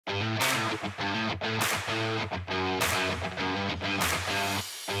Hey,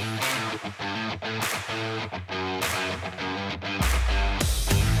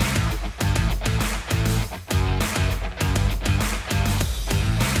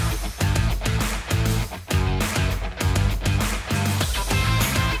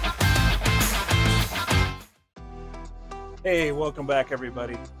 welcome back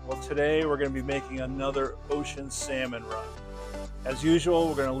everybody. Well, today we're going to be making another ocean salmon run. As usual,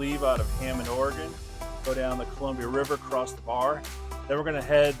 we're going to leave out of Hammond, Oregon, go down the Columbia River, cross the bar. Then we're going to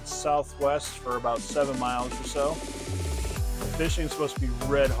head southwest for about 7 miles or so. The fishing is supposed to be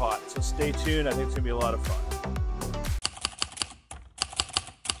red hot, so stay tuned. I think it's going to be a lot of fun.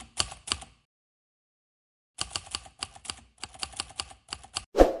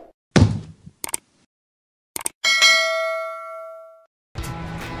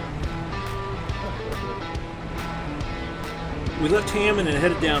 We left Hammond and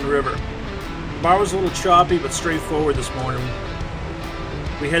headed downriver. The bar was a little choppy but straightforward this morning.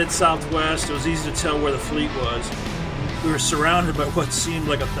 We headed southwest. It was easy to tell where the fleet was. We were surrounded by what seemed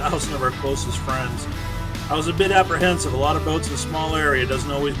like 1,000 of our closest friends. I was a bit apprehensive. A lot of boats in a small area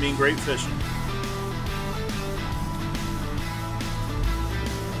doesn't always mean great fishing.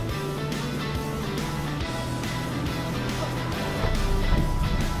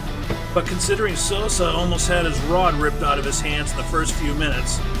 But considering Sosa almost had his rod ripped out of his hands in the first few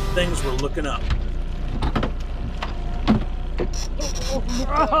minutes, things were looking up.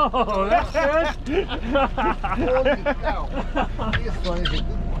 Oh, that's good! Holy cow. This one is a good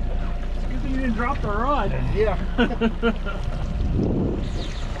one. It's good that you didn't drop the rod. Yeah.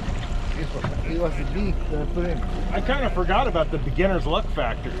 It was a beef that I put in. I kind of forgot about the beginner's luck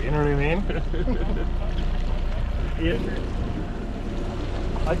factor, you know what I mean?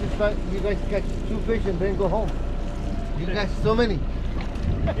 I just thought you guys catch 2 fish and then go home. You got so many.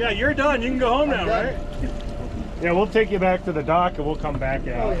 Yeah, you're done. You can go home now, right? Yeah, we'll take you back to the dock and we'll come back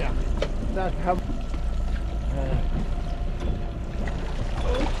out. Oh yeah. That's how.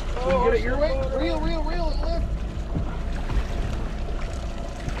 Can you get it your way? Reel, and lift.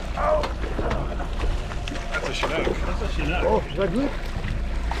 Oh. That's a Chinook. That's a Chinook. Oh, is that good?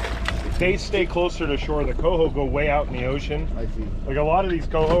 They stay closer to shore. The Coho go way out in the ocean. I see. Like a lot of these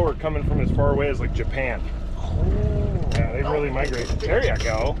Coho are coming from as far away as like Japan. Oh. Yeah, they really migrate. There you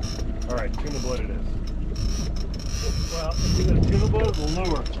go. All right, tuna blood it is. Well, if you got a tuna boat, we'll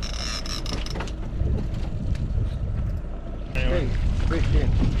lure. Hey, fish in.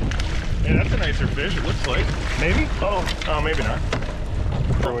 Yeah, that's a nicer fish, it looks like. Maybe? Oh, maybe not.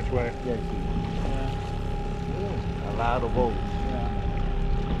 Or which way? Yeah, a lot of boats.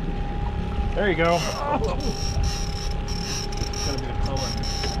 There you go. It's gotta be the color.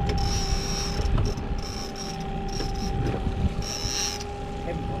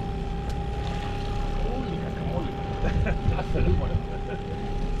 Heavy one. That's a good one.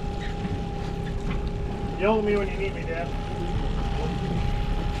 Yell at me when you need me, Dad.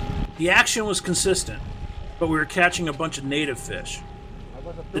 The action was consistent, but we were catching a bunch of native fish.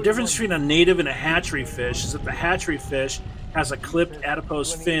 The difference between a native and a hatchery fish is that the hatchery fish has a clipped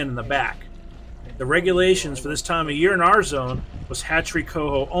adipose fin in the back. The regulations for this time of year in our zone was hatchery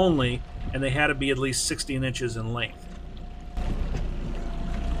coho only, and they had to be at least 16 inches in length.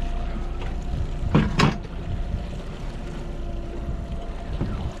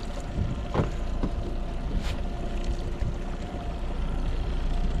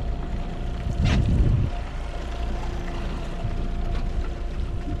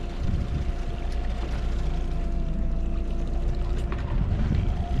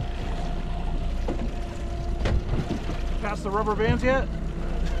 Past the rubber bands yet?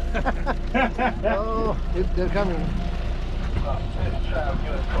 Oh, they're coming.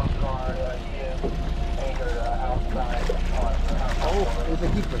 Oh, it's a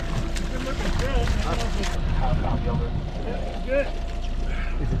keeper. Good looking fish. Good.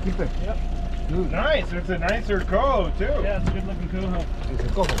 It's a keeper. Yep. Good. Nice, it's a nicer Coho too. Yeah, it's a good looking coho. It's a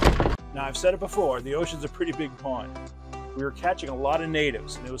coho. Now, I've said it before, the ocean's a pretty big pond. We were catching a lot of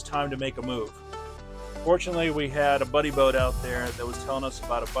natives, and it was time to make a move. Fortunately, we had a buddy boat out there that was telling us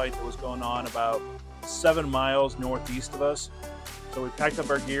about a bite that was going on about 7 miles northeast of us. So we packed up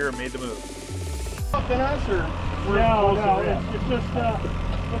our gear and made the move. Than us, or No, it's just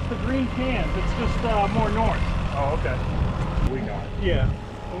what's the green cans? It's just more north. Oh, okay. We got it. Yeah.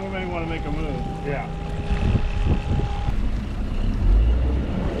 So we may want to make a move. Yeah.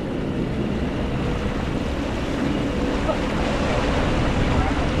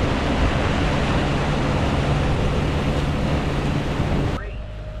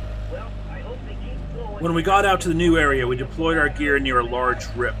 When we got out to the new area, we deployed our gear near a large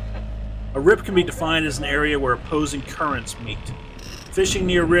rip. A rip can be defined as an area where opposing currents meet. Fishing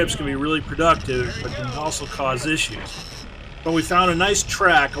near rips can be really productive, but can also cause issues. But we found a nice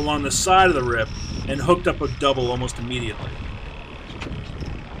track along the side of the rip and hooked up a double almost immediately.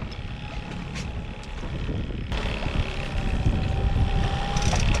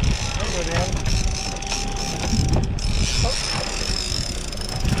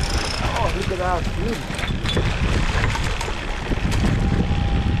 Oh, look at that, dude.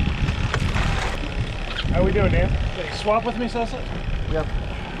 How we doing, Dan? Okay, swap with me, Sosa? Yep.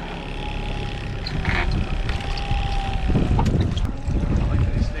 I like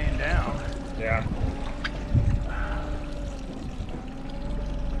that he's staying down. Yeah.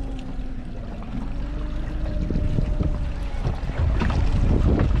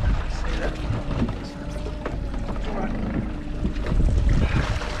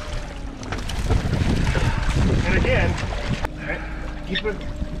 And again, keep it.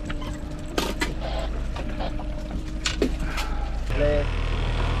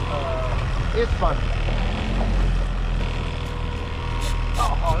 It's fun.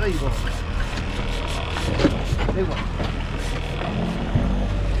 Oh, there you go. Big one.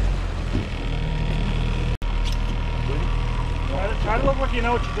 Try to look like you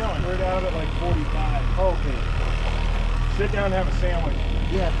know what you're doing. We're down at like 45. Okay. Sit down and have a sandwich.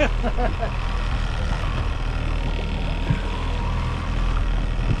 Yeah.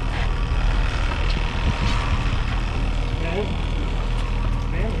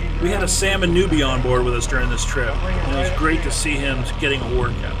 We had a salmon newbie on board with us during this trip, and it was great to see him getting a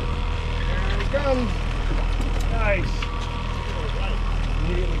workout. Here it comes. Nice.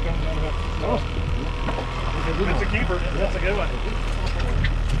 Immediately comes out of it. Oh, that's a keeper. That's a good one.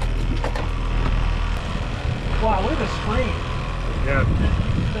 Wow, look at the screen. Yeah.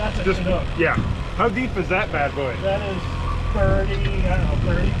 That's a Just good hook. yeah. How deep is that bad boy? That is 30, I don't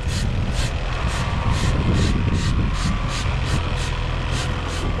know, 30.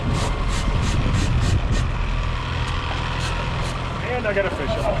 And I got a fish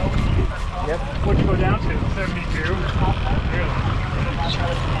on. Yep. What'd you go down to? 72. Really?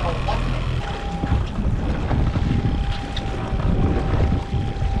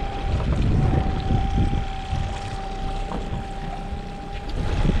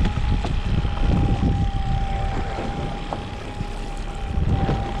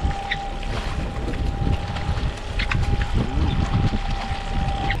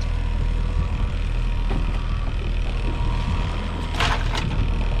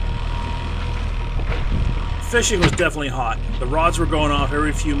 Fishing was definitely hot. The rods were going off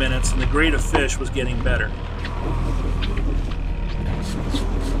every few minutes, and the grade of fish was getting better.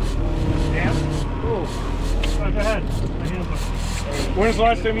 Dan? Oh. Go ahead. My hands up. When's the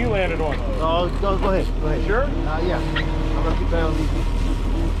last time you landed one? No, go ahead. Go ahead. Sure? Yeah. I'm gonna keep an eye on these.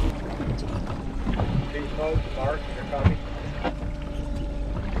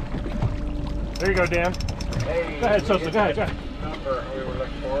 There you go, Dan. Hey. Go ahead, Sosa. Go ahead. Go ahead. Number we were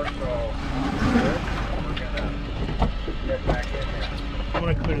looking for, so we're gonna get back in here. I'm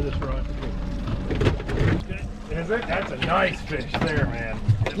going to clear this rod. Is it? That's a nice fish there, man.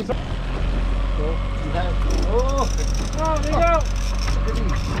 So, you have, oh, Oh, there you go. look at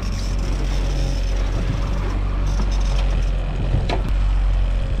these.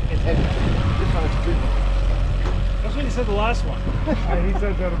 It's heavy. This one is good. That's what he said the last one. He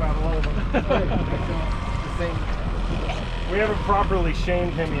said that about all of them. The same. We haven't properly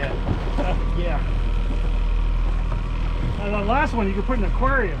shamed him yet. Yeah. And the last one you could put in an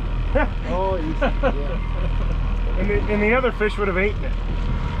aquarium. Oh, easy. Yeah. And the other fish would have eaten it.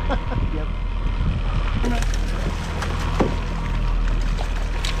 Yep.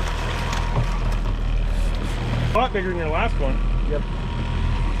 A lot bigger than your last one. Yep.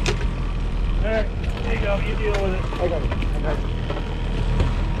 All right, there you go. You deal with it. I got it. I got it.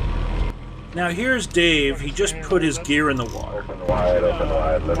 Now here's Dave. He just put his gear in the water. Open wide, let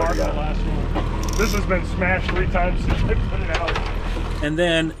Mark it the go. last one. This has been smashed 3 times since I put it out. And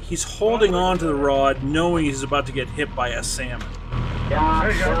then he's holding on to the rod, knowing he's about to get hit by a salmon. Yeah,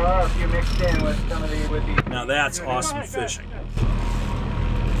 There you go. so if you mixed in with some of the Now that's awesome fishing.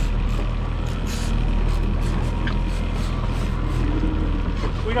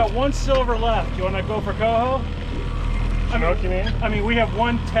 We got one silver left. You want to go for Coho? Snook, you mean? I mean, we have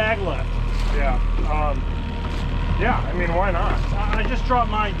one tag left. Yeah. Yeah, I mean, why not? I just dropped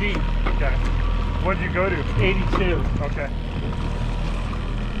mine deep. Okay. What'd you go to? 82. Okay.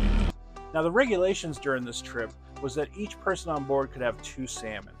 Now the regulations during this trip was that each person on board could have 2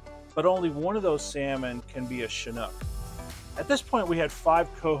 salmon, but only one of those salmon can be a Chinook. At this point we had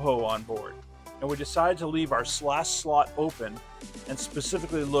 5 Coho on board. and we decided to leave our last slot open and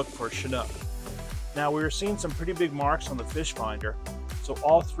specifically look for Chinook. Now we were seeing some pretty big marks on the fish finder, so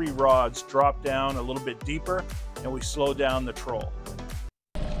all 3 rods dropped down a little bit deeper and we slowed down the troll.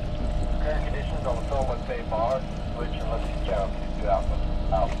 Current conditions on the Salmon say bar, switch and let's see out.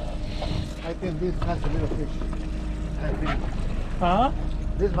 Out. I think this has a little fish. I think Huh?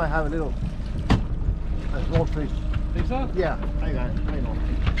 this might have a small fish. Think so? Yeah, I got it. I know.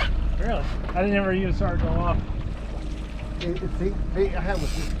 Really? I didn't ever even start going off. See, hey, I have a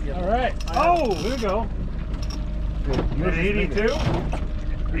fish. Yeah. All right. Oh, here we go. Yours At is 82?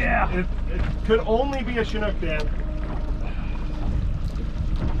 bigger. Yeah. It could only be a Chinook, Dan.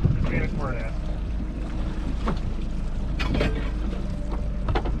 It's for that.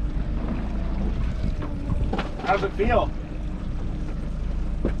 How's it feel?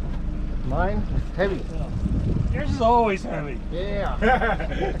 Mine is heavy. Yours is always heavy. Yeah.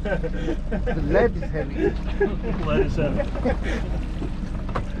 The lead is heavy. Lead is heavy.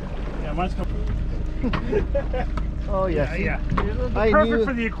 Yeah, mine's coming. Oh yeah. See? Yeah. I Perfect knew.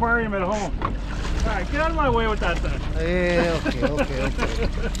 for the aquarium at home. All right, get out of my way with that thing. Yeah. Okay.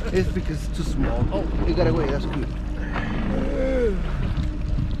 It's because it's too small. Oh, you got away. That's good.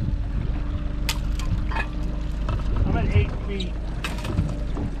 I'm at 8 feet.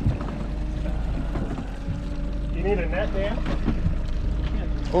 You need a net, Dan?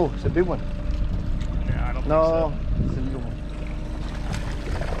 Oh, it's a big one. Yeah, I don't No, it's a little one.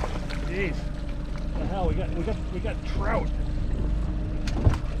 think so. Jeez. What the hell? We got trout.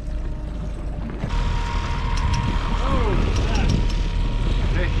 Oh, snap.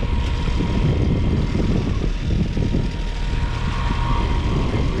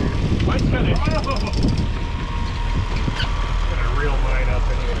 Mine's got a real line up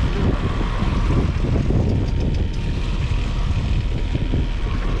in here.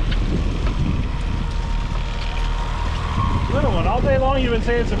 Little one. All day long you've been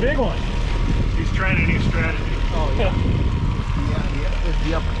saying it's a big one. He's trying a new strategy. Oh yeah. Yeah. It's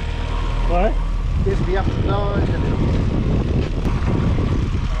the upper. What? It's the upper. No, it's a little.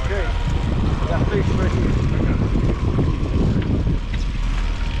 Okay. That fish right here.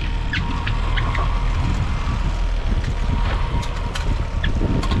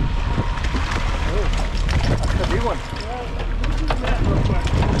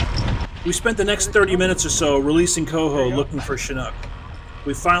 We spent the next 30 minutes or so releasing Coho looking for Chinook.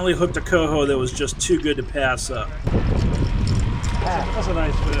 We finally hooked a Coho that was just too good to pass up. That's a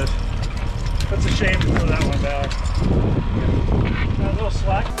nice fish. That's a shame to throw that one back. Got a little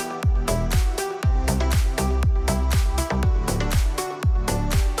slack.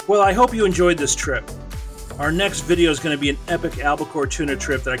 Well, I hope you enjoyed this trip. Our next video is going to be an epic albacore tuna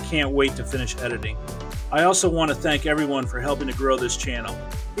trip that I can't wait to finish editing. I also want to thank everyone for helping to grow this channel.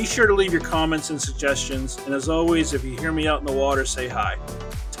 Be sure to leave your comments and suggestions, and as always, if you hear me out in the water, say hi.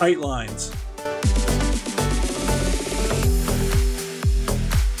 Tight lines.